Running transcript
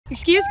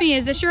Excuse me,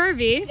 is this your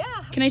RV? Yeah.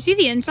 Can I see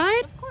the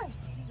inside? Of course.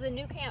 This is a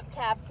NuCamp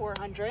Tab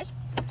 400.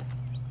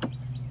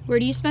 Where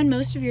do you spend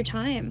most of your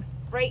time?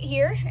 Right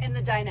here in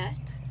the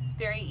dinette. It's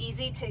very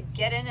easy to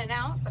get in and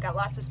out. I got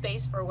lots of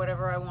space for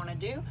whatever I want to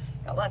do.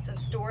 Got lots of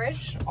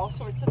storage, all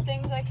sorts of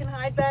things I can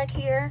hide back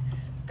here.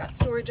 Got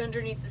storage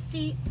underneath the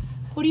seats.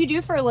 What do you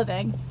do for a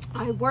living?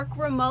 I work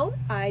remote.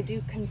 I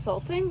do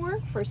consulting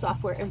work for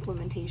software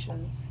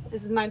implementations.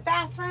 This is my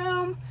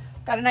bathroom.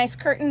 Got a nice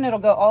curtain. It'll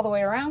go all the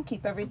way around,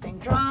 keep everything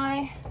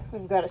dry.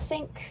 We've got a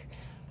sink,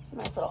 some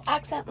nice little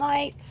accent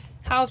lights.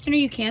 How often are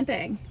you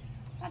camping?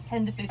 About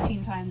 10 to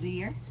 15 times a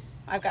year.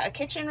 I've got a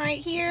kitchen right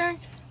here.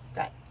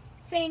 Got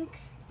sink,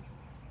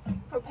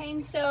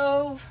 propane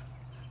stove,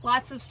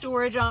 lots of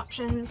storage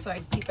options, so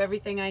I keep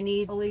everything I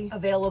need fully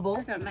available.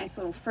 I've got a nice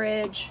little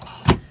fridge.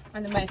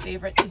 And then my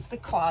favorite is the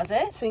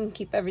closet, so you can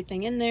keep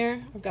everything in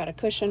there. I've got a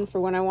cushion for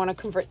when I want to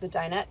convert the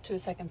dinette to a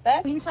second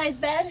bed. Queen size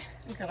bed.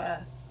 I've got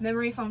a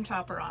memory foam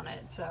topper on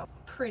it, so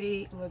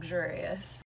pretty luxurious.